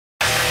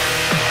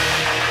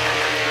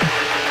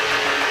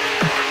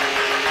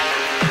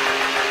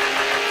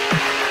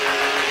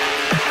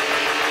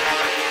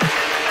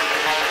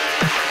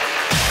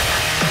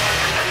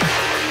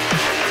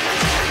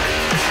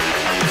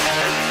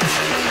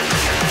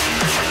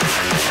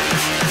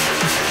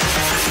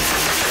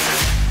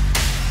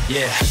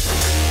Yeah.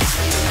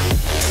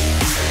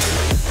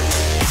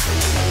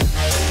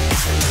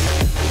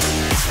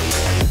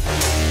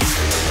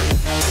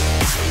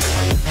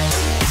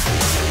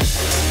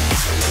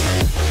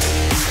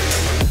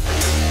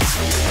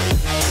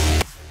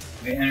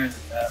 We enter the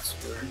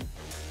password.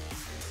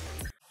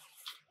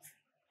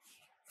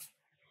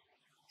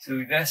 So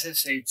we've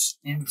SSH'd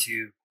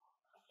into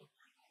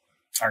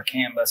our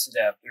CAN bus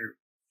adapter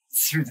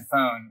through the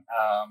phone.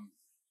 I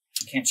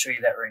can't show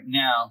you that right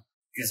now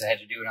because I had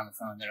to do it on the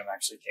phone that I'm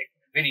actually taking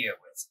the video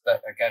with,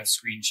 but I got a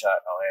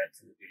screenshot I'll add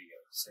to the video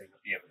so you'll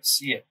be able to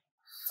see it.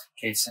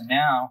 Okay, so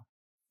now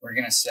we're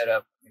going to set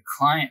up the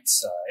client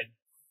side.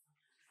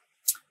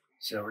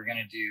 So we're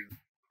going to do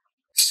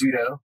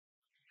sudo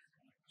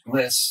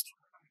list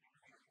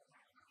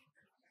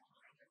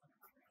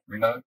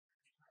remote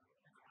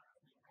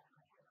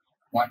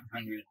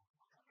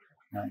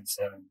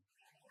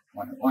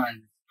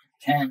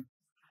 100.97.101.10.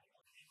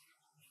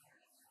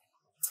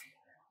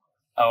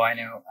 Oh, I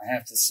know. I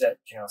have to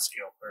set tail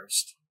scale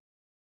first.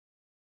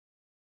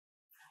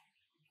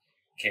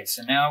 Okay,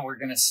 so now we're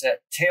going to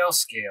set tail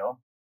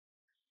scale.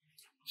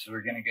 So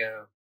we're going to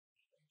go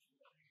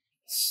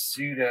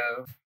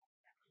sudo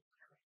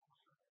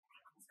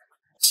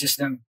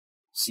system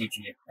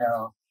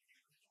ctl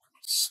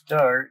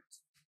start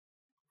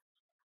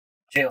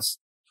tail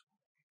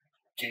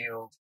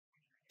scale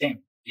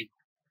thing.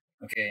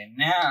 Okay,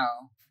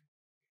 now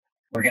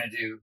we're going to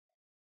do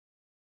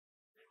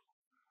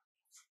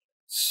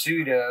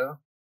sudo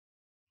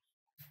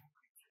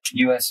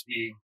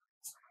USB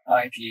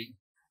IP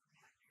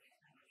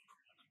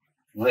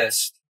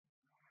list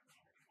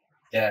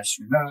dash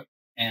remote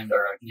and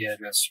our IP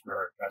address for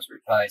our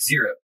Raspberry Pi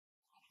 0.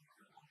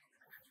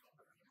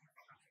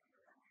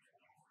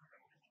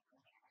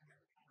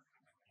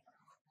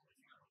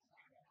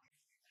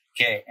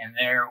 Okay, and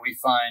there we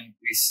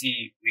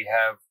see we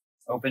have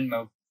Open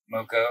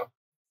Moco,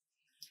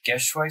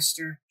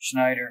 Geschwister,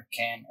 Schneider,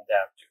 CAN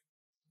adapter.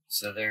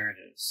 So there it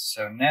is.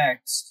 So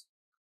next,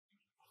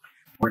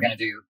 we're going to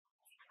do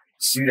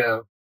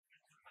sudo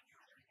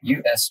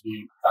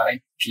USB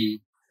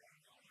IP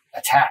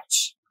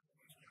attach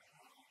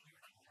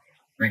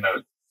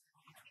remote,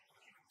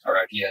 our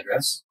IP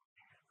address.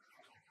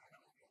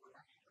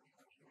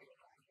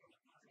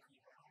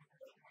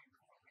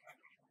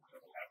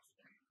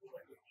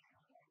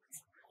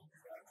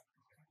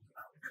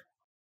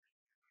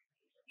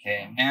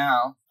 Okay,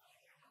 now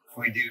if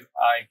we do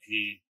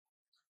IP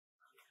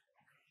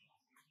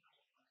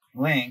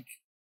link,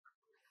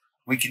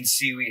 we can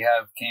see we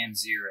have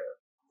CAN0,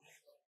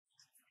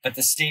 but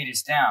the state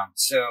is down.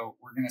 So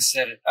we're going to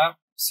set it up.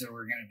 So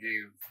we're going to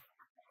do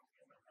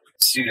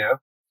sudo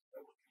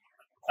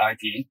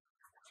IP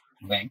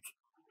link,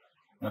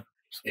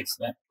 fix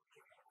that,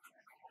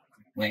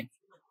 link,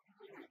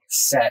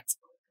 set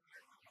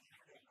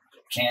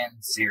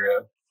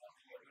CAN0,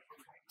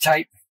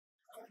 type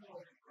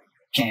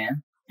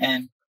CAN,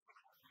 and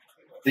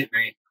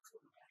bitrate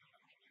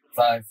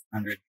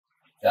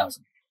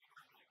 500,000.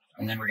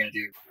 And then we're going to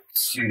do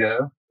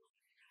sudo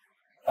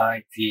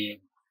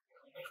IP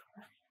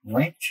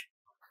link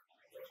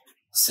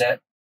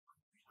set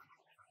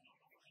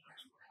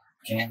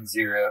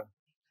CAN0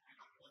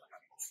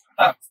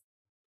 up.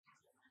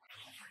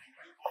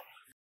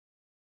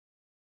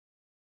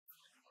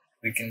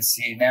 We can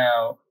see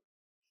now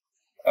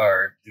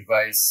our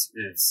device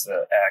is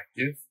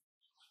active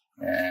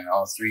and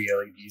all 3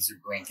 LEDs are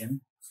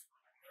blinking.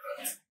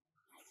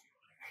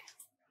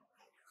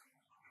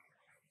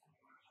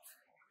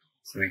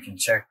 So we can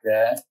check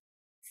that.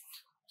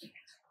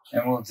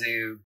 And we'll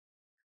do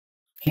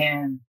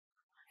CAN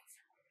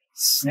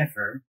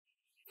sniffer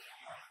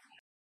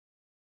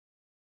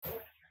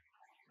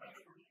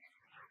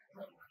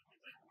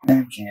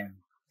and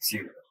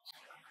CAN0.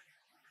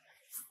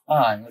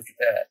 And look at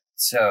that.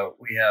 So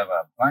we have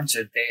a bunch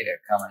of data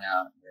coming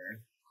out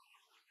here.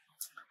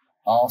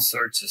 All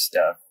sorts of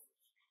stuff.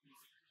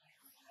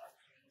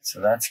 So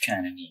that's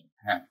kind of neat,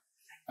 huh?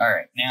 All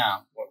right,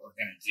 now what we're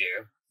going to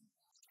do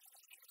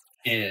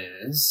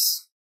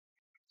is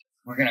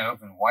we're going to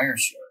open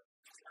Wireshark.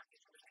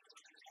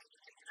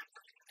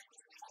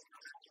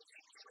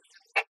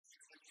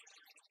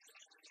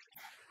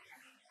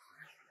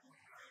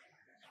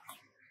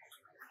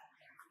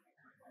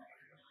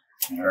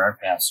 Enter our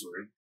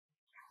password.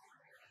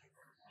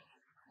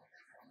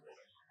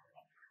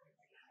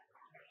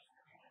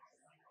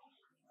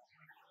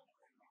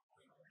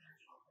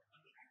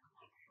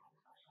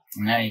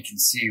 And now you can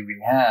see we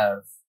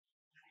have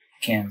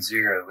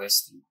CAN0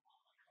 listed.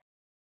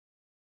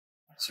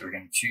 So we're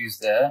going to choose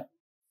that.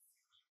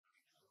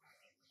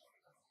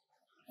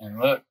 And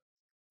look,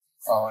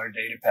 all our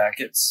data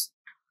packets,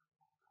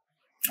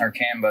 our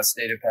CAN bus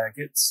data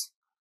packets,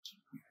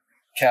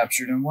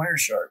 captured in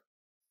Wireshark.